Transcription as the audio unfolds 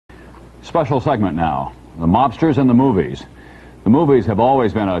Special segment now, the mobsters and the movies. The movies have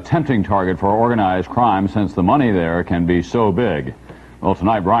always been a tempting target for organized crime since the money there can be so big. Well,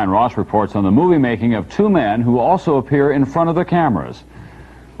 tonight Brian Ross reports on the movie making of two men who also appear in front of the cameras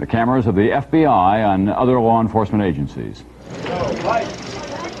of the FBI and other law enforcement agencies.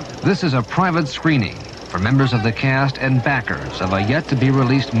 This is a private screening for members of the cast and backers of a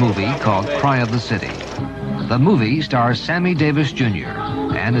yet-to-be-released movie called Cry of the City. The movie stars Sammy Davis Jr.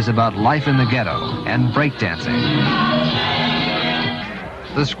 and is about life in the ghetto and breakdancing.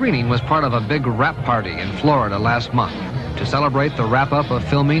 The screening was part of a big rap party in Florida last month to celebrate the wrap-up of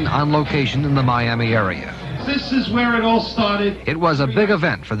filming on location in the Miami area. This is where it all started. It was a big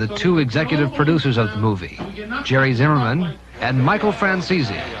event for the two executive producers of the movie, Jerry Zimmerman and Michael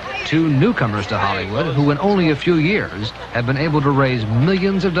Franzese, two newcomers to Hollywood who in only a few years have been able to raise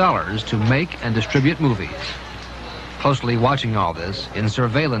millions of dollars to make and distribute movies. Closely watching all this in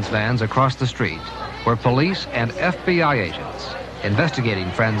surveillance vans across the street were police and FBI agents investigating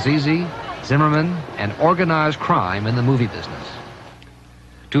Franzese, Zimmerman, and organized crime in the movie business.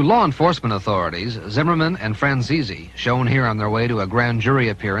 To law enforcement authorities, Zimmerman and Franzese, shown here on their way to a grand jury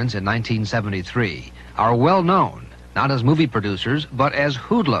appearance in 1973, are well known, not as movie producers, but as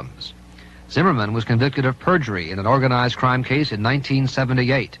hoodlums. Zimmerman was convicted of perjury in an organized crime case in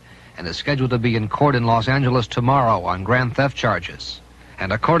 1978 and is scheduled to be in court in Los Angeles tomorrow on grand theft charges.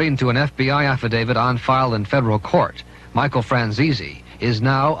 And according to an FBI affidavit on file in federal court, Michael Franzese is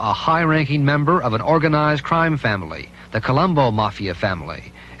now a high-ranking member of an organized crime family, the Colombo Mafia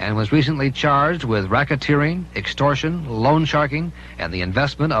family, and was recently charged with racketeering, extortion, loan sharking, and the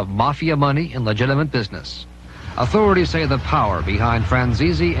investment of mafia money in legitimate business. Authorities say the power behind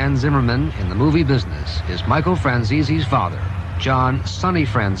Franzese and Zimmerman in the movie business is Michael Franzese's father, John Sonny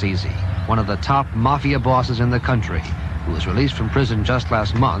Franzese, one of the top mafia bosses in the country, who was released from prison just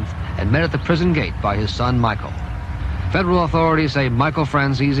last month and met at the prison gate by his son Michael. Federal authorities say Michael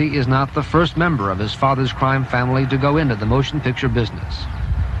Franzese is not the first member of his father's crime family to go into the motion picture business.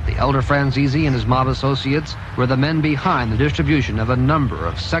 The elder Franzese and his mob associates were the men behind the distribution of a number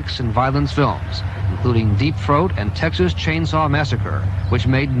of sex and violence films, including Deep Throat and Texas Chainsaw Massacre, which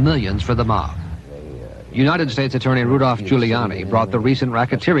made millions for the mob. United States Attorney Rudolph Giuliani brought the recent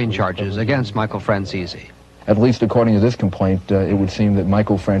racketeering charges against Michael Franzese. At least according to this complaint, it would seem that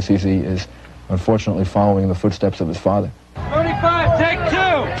Michael Franzese is unfortunately following in the footsteps of his father. 35, take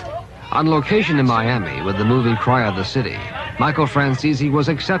two! On location in Miami with the movie Cry of the City, Michael Franzese was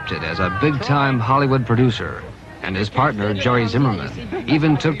accepted as a big-time Hollywood producer, and his partner, Jerry Zimmerman,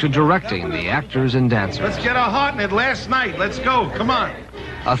 even took to directing the actors and dancers. Let's get our heart in it last night. Let's go. Come on.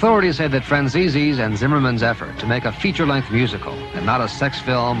 Authorities say that Franzese's and Zimmerman's effort to make a feature-length musical and not a sex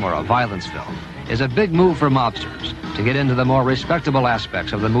film or a violence film is a big move for mobsters to get into the more respectable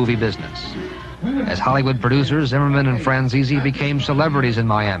aspects of the movie business. As Hollywood producers, Zimmerman and Franzese became celebrities in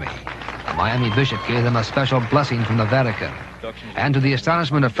Miami. The Miami bishop gave them a special blessing from the Vatican. And to the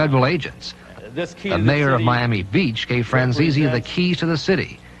astonishment of federal agents, the mayor of Miami Beach gave Franzese the keys to the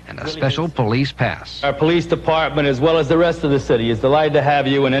city and a special police pass. Our police department, as well as the rest of the city, is delighted to have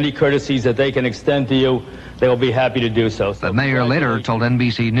you, and any courtesies that they can extend to you, they will be happy to do so. The mayor later told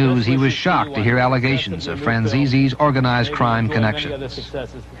NBC News he was shocked to hear allegations of Franzese's organized crime connections.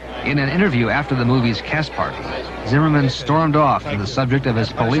 In an interview after the movie's cast party, Zimmerman stormed off when the subject of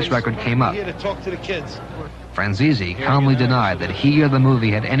his police record came up. Franzese calmly denied that he or the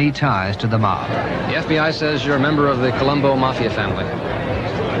movie had any ties to the mob. The FBI says you're a member of the Colombo Mafia family.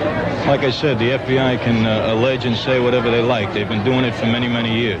 Like I said, the FBI can allege and say whatever they like. They've been doing it for many,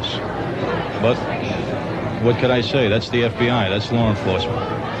 many years. But what could I say? That's the FBI. That's law enforcement.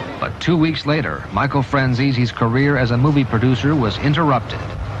 But 2 weeks later, Michael Franzese's career as a movie producer was interrupted,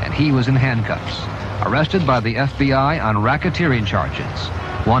 and he was in handcuffs, arrested by the FBI on racketeering charges,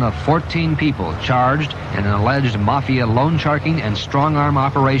 one of 14 people charged in an alleged mafia loan sharking and strong-arm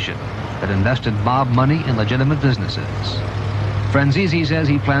operation that invested mob money in legitimate businesses. Franzese says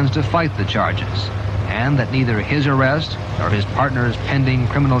he plans to fight the charges, and that neither his arrest nor his partner's pending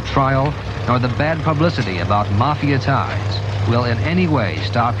criminal trial nor the bad publicity about mafia ties will in any way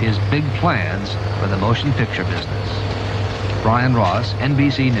stop his big plans for the motion picture business. Brian Ross,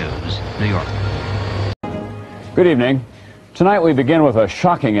 NBC News, New York. Good evening. Tonight we begin with a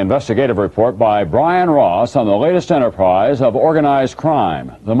shocking investigative report by Brian Ross on the latest enterprise of organized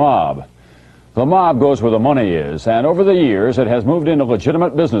crime, the mob. The mob goes where the money is, and over the years it has moved into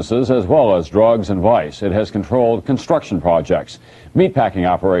legitimate businesses as well as drugs and vice. It has controlled construction projects, meatpacking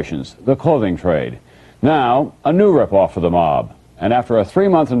operations, the clothing trade. Now, a new ripoff for the mob. And after a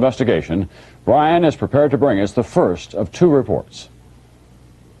 3-month investigation, Brian is prepared to bring us the first of 2 reports.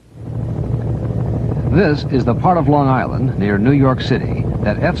 This is the part of Long Island near New York City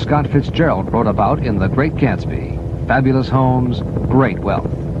that F. Scott Fitzgerald wrote about in The Great Gatsby. Fabulous homes, great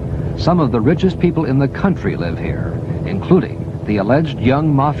wealth. Some of the richest people in the country live here, including the alleged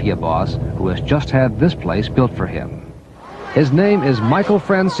young mafia boss who has just had this place built for him. His name is Michael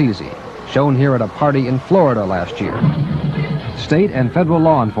Franzese, shown here at a party in Florida last year. State and federal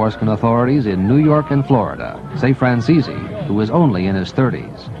law enforcement authorities in New York and Florida say Franzese, who is only in his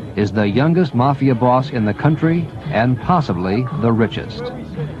 30s, is the youngest mafia boss in the country and possibly the richest.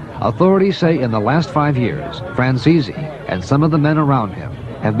 Authorities say in the last 5 years, Franzese and some of the men around him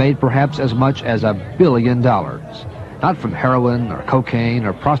have made perhaps as much as $1 billion. Not from heroin or cocaine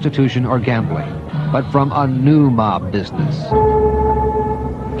or prostitution or gambling, but from a new mob business.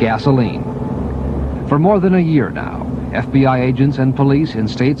 Gasoline. For more than a year now, FBI agents and police in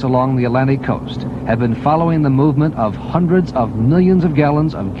states along the Atlantic coast have been following the movement of hundreds of millions of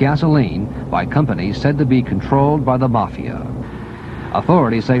gallons of gasoline by companies said to be controlled by the mafia.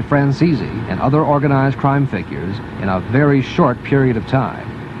 Authorities say Franzese and other organized crime figures, in a very short period of time,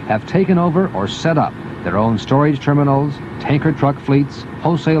 have taken over or set up their own storage terminals, tanker truck fleets,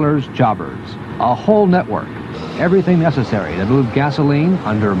 wholesalers, jobbers, a whole network, everything necessary to move gasoline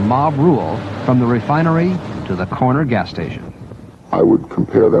under mob rule from the refinery to the corner gas station. I would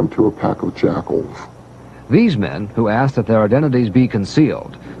compare them to a pack of jackals. These men, who asked that their identities be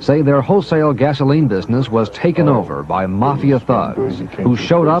concealed, say their wholesale gasoline business was taken over by mafia thugs who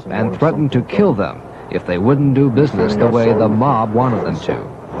showed up and threatened to kill them if they wouldn't do business the way the mob wanted them to.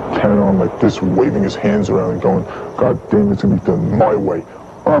 Carrying on like this, waving his hands around and going, God damn, it's gonna be done my way.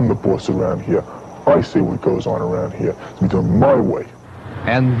 I'm the boss around here. I say what goes on around here. It's gonna be done my way.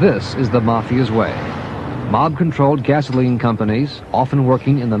 And this is the mafia's way. Mob-controlled gasoline companies, often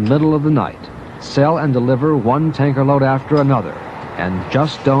working in the middle of the night, sell and deliver one tanker load after another, and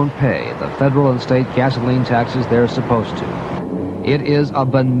just don't pay the federal and state gasoline taxes they're supposed to. It is a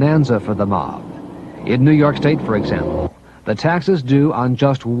bonanza for the mob. In New York State, for example, the taxes due on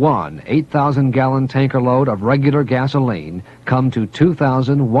just one 8,000-gallon tanker load of regular gasoline come to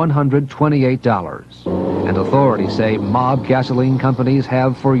 $2,128. And authorities say mob gasoline companies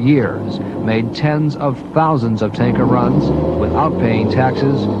have for years made tens of thousands of tanker runs without paying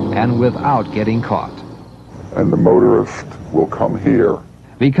taxes and without getting caught. And the motorist will come here.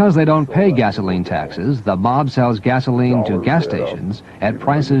 Because they don't pay gasoline taxes, the mob sells gasoline to gas stations at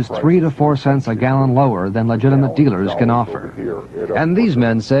prices 3 to 4 cents a gallon lower than legitimate dealers can offer. And these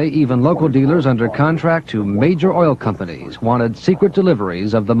men say even local dealers under contract to major oil companies wanted secret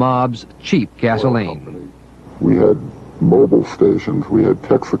deliveries of the mob's cheap gasoline. We had Mobil stations, we had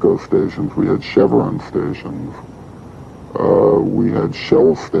Texaco stations, we had Chevron stations, we had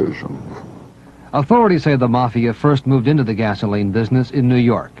Shell stations. Authorities say the mafia first moved into the gasoline business in New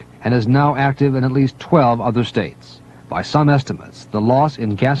York and is now active in at least 12 other states. By some estimates, the loss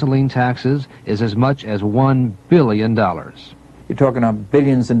in gasoline taxes is as much as $1 billion. You're talking about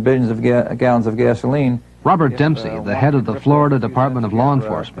billions and billions of gallons of gasoline. Robert Dempsey, the head of the Florida Department of Law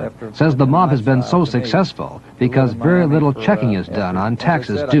Enforcement, says the mob has been so successful because very little checking is done on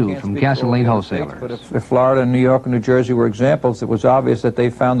taxes due from gasoline wholesalers. But if Florida, New York, and New Jersey were examples, it was obvious that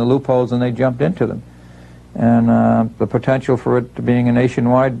they found the loopholes and they jumped into them. And the potential for it being a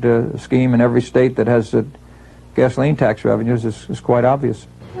nationwide scheme in every state that has gasoline tax revenues is quite obvious.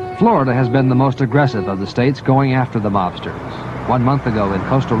 Florida has been the most aggressive of the states going after the mobsters. 1 month ago in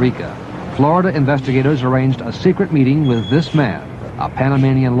Costa Rica, Florida investigators arranged a secret meeting with this man, a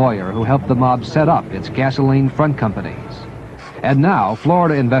Panamanian lawyer who helped the mob set up its gasoline front companies. And now,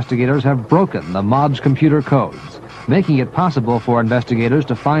 Florida investigators have broken the mob's computer codes, making it possible for investigators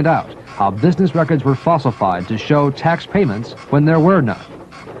to find out how business records were falsified to show tax payments when there were none.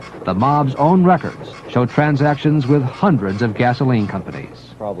 The mob's own records show transactions with hundreds of gasoline companies.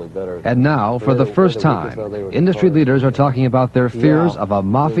 And now, for the first time, industry leaders are talking about their fears of a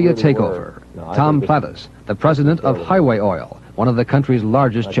mafia takeover. Tom Plattis, the president of Highway Oil, one of the country's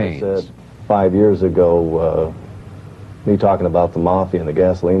largest chains. 5 years ago, me talking about the mafia and the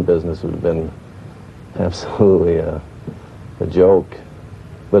gasoline business would have been absolutely a joke.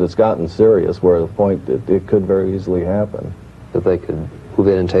 But it's gotten serious, where the point that it could very easily happen. That they could move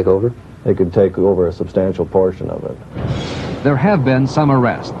in and take over? They could take over a substantial portion of it. There have been some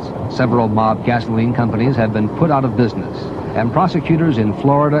arrests. Several mob gasoline companies have been put out of business, and prosecutors in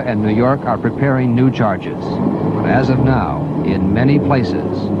Florida and New York are preparing new charges. But as of now, in many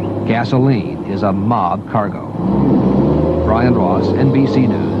places, gasoline is a mob cargo. Brian Ross, NBC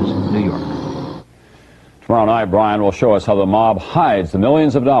News, New York. Tomorrow night, Brian will show us how the mob hides the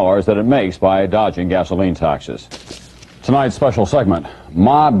millions of dollars that it makes by dodging gasoline taxes. Tonight's special segment,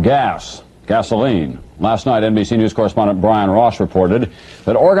 Mob Gas. gasoline. Last night, NBC News correspondent Brian Ross reported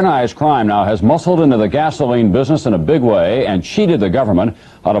that organized crime now has muscled into the gasoline business in a big way and cheated the government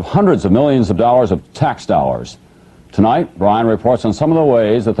out of hundreds of millions of dollars of tax dollars. Tonight, Brian reports on some of the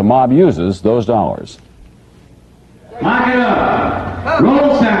ways that the mob uses those dollars. Lock it up.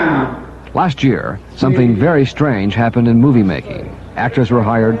 Roll sound. Last year, something very strange happened in movie making. Actors were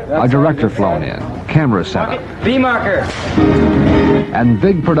hired, a director flown in, cameras set up. B-marker. And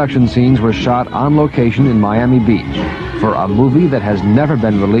big production scenes were shot on location in Miami Beach for a movie that has never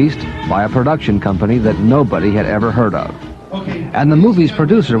been released by a production company that nobody had ever heard of. And the movie's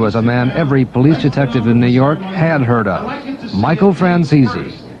producer was a man every police detective in New York had heard of, Michael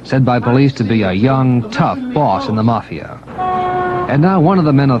Franzese, said by police to be a young, tough boss in the mafia. And now one of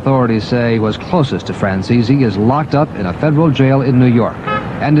the men authorities say was closest to Franzese is locked up in a federal jail in New York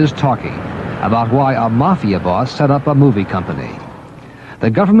and is talking about why a mafia boss set up a movie company. The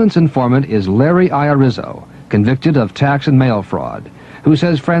government's informant is Larry Iarizzo, convicted of tax and mail fraud, who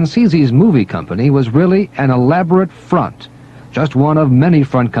says Franzese's movie company was really an elaborate front, just one of many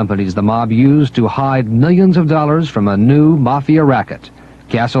front companies the mob used to hide millions of dollars from a new mafia racket,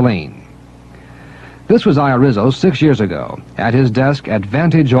 gasoline. This was Iarizzo 6 years ago at his desk at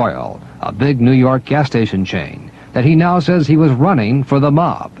Vantage Oil, a big New York gas station chain that he now says he was running for the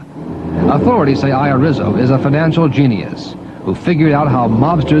mob. Authorities say Iarizzo is a financial genius who figured out how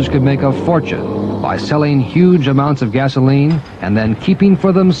mobsters could make a fortune by selling huge amounts of gasoline and then keeping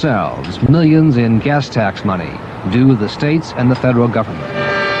for themselves millions in gas tax money due the states and the federal government.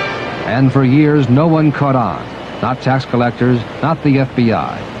 And for years no one caught on, not tax collectors, not the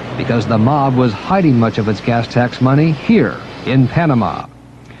FBI, because the mob was hiding much of its gas tax money here in Panama.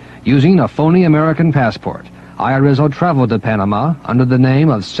 Using a phony American passport, Iarizzo traveled to Panama under the name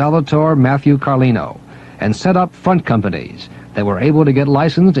of Salvatore Matthew Carlino and set up front companies that were able to get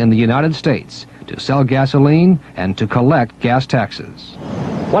licensed in the United States to sell gasoline and to collect gas taxes.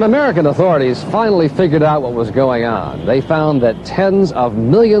 When American authorities finally figured out what was going on, they found that tens of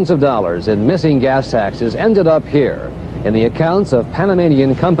millions of dollars in missing gas taxes ended up here in the accounts of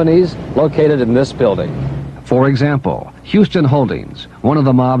Panamanian companies located in this building. For example, Houston Holdings, one of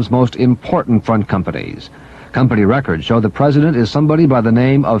the mob's most important front companies. Company records show the president is somebody by the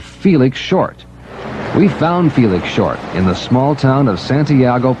name of Felix Short. We found Felix Short in the small town of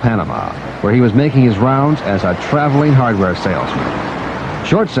Santiago, Panama, where he was making his rounds as a traveling hardware salesman.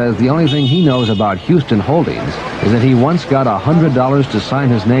 Short says the only thing he knows about Houston Holdings is that he once got $100 to sign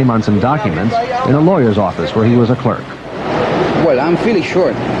his name on some documents in a lawyer's office where he was a clerk. Well, I'm Felix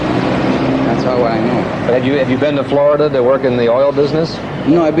Short. That's how I know. Have you been to Florida to work in the oil business?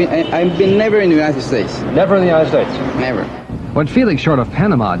 No, I've been never in the United States. Never in the United States? Never. What Felix Short of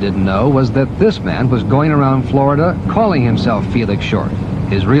Panama didn't know was that this man was going around Florida calling himself Felix Short.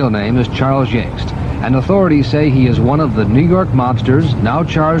 His real name is Charles Yingst, and authorities say he is one of the New York mobsters now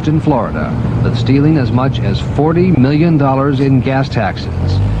charged in Florida with stealing as much as $40 million in gas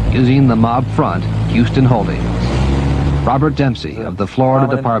taxes using the mob front Houston Holdings. Robert Dempsey of the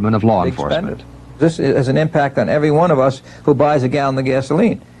Florida Department of Law Enforcement. This has an impact on every one of us who buys a gallon of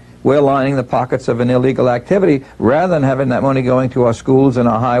gasoline. We're lining the pockets of an illegal activity rather than having that money going to our schools and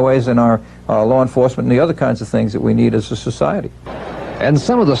our highways and our law enforcement and the other kinds of things that we need as a society. And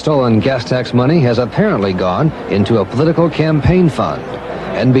some of the stolen gas tax money has apparently gone into a political campaign fund.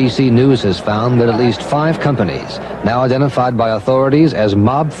 NBC News has found that at least 5 companies, now identified by authorities as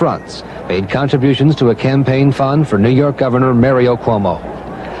mob fronts, made contributions to a campaign fund for New York Governor Mario Cuomo.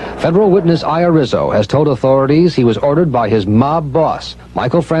 Federal witness Iarizzo has told authorities he was ordered by his mob boss,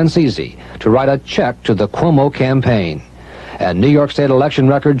 Michael Franzese, to write a check to the Cuomo campaign. And New York State election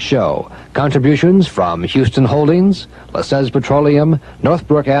records show contributions from Houston Holdings, LaSalle Petroleum,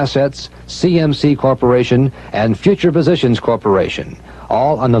 Northbrook Assets, CMC Corporation, and Future Positions Corporation,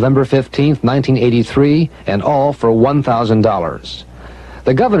 all on November 15, 1983, and all for $1,000.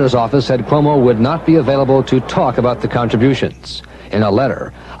 The governor's office said Cuomo would not be available to talk about the contributions. In a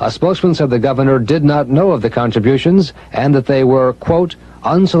letter, a spokesman said the governor did not know of the contributions and that they were, quote,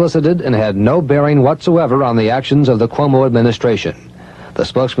 unsolicited and had no bearing whatsoever on the actions of the Cuomo administration. The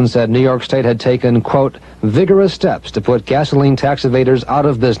spokesman said New York State had taken, quote, vigorous steps to put gasoline tax evaders out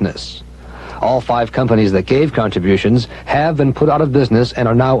of business. All 5 companies that gave contributions have been put out of business and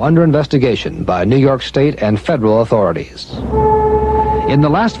are now under investigation by New York State and federal authorities. In the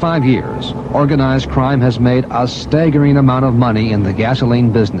last 5 years, organized crime has made a staggering amount of money in the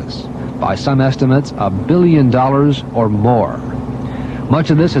gasoline business. By some estimates, $1 billion or more. Much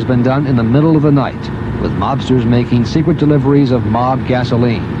of this has been done in the middle of the night, with mobsters making secret deliveries of mob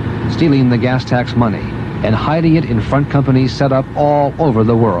gasoline, stealing the gas tax money, and hiding it in front companies set up all over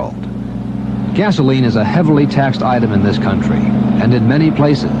the world. Gasoline is a heavily taxed item in this country, and in many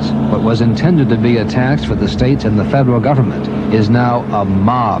places, what was intended to be a tax for the states and the federal government is now a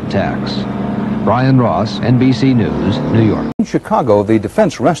mob tax. Brian Ross, NBC News, New York. In Chicago, the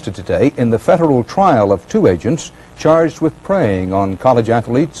defense rested today in the federal trial of 2 agents charged with preying on college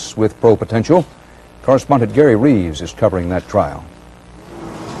athletes with pro potential. Correspondent Gary Reeves is covering that trial.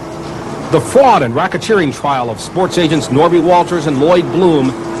 The fraud and racketeering trial of sports agents Norby Walters and Lloyd Bloom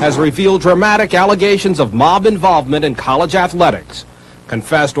has revealed dramatic allegations of mob involvement in college athletics.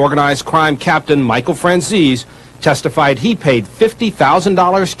 Confessed organized crime captain Michael Franzese testified he paid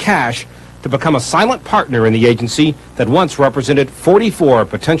 $50,000 cash to become a silent partner in the agency that once represented 44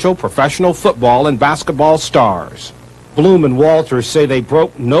 potential professional football and basketball stars. Bloom and Walters say they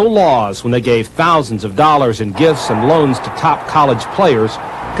broke no laws when they gave thousands of dollars in gifts and loans to top college players,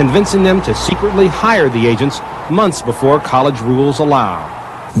 convincing them to secretly hire the agents months before college rules allow.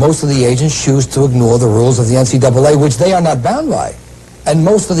 Most of the agents choose to ignore the rules of the NCAA, which they are not bound by. And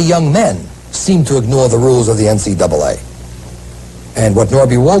most of the young men seem to ignore the rules of the NCAA. And what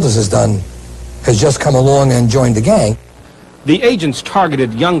Norby Walters has done has just come along and joined the gang. The agents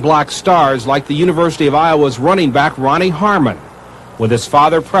targeted young black stars like the University of Iowa's running back Ronnie Harmon. With his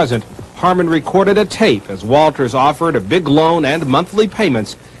father present, Harmon recorded a tape as Walters offered a big loan and monthly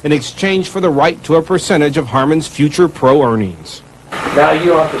payments in exchange for the right to a percentage of Harmon's future pro earnings. Now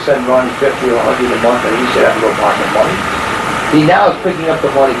you have to send Ronnie 50 or 100 a month, and he said I have to go find the money. He now is picking up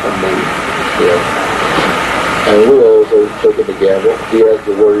the money from me. Yeah. And we're also taking the gamble. He has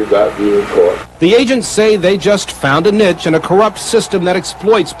to worry about being caught. The agents say they just found a niche in a corrupt system that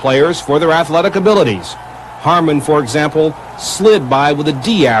exploits players for their athletic abilities. Harmon, for example, slid by with a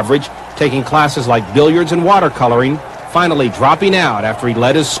D average, taking classes like billiards and watercoloring, finally dropping out after he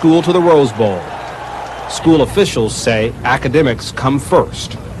led his school to the Rose Bowl. School officials say academics come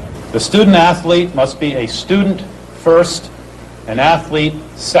first. The student athlete must be a student first, an athlete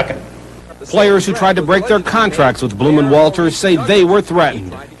second. Players who tried to break their contracts with Bloom and Walters say they were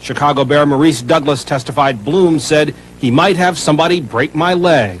threatened. Chicago Bear Maurice Douglas testified Bloom said he might have somebody break my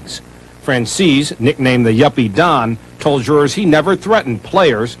legs. Franzese, nicknamed the Yuppie Don, told jurors he never threatened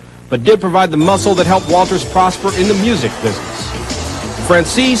players, but did provide the muscle that helped Walters prosper in the music business.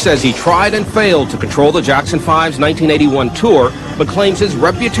 Franzese says he tried and failed to control the Jackson 5's 1981 tour, but claims his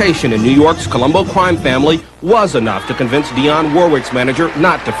reputation in New York's Colombo crime family was enough to convince Dionne Warwick's manager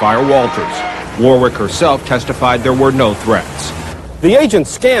not to fire Walters. Warwick herself testified there were no threats. The agent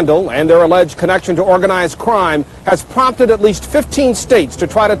scandal and their alleged connection to organized crime has prompted at least 15 states to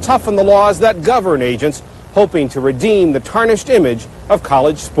try to toughen the laws that govern agents, hoping to redeem the tarnished image of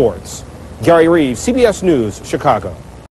college sports. Gary Reeves, CBS News, Chicago.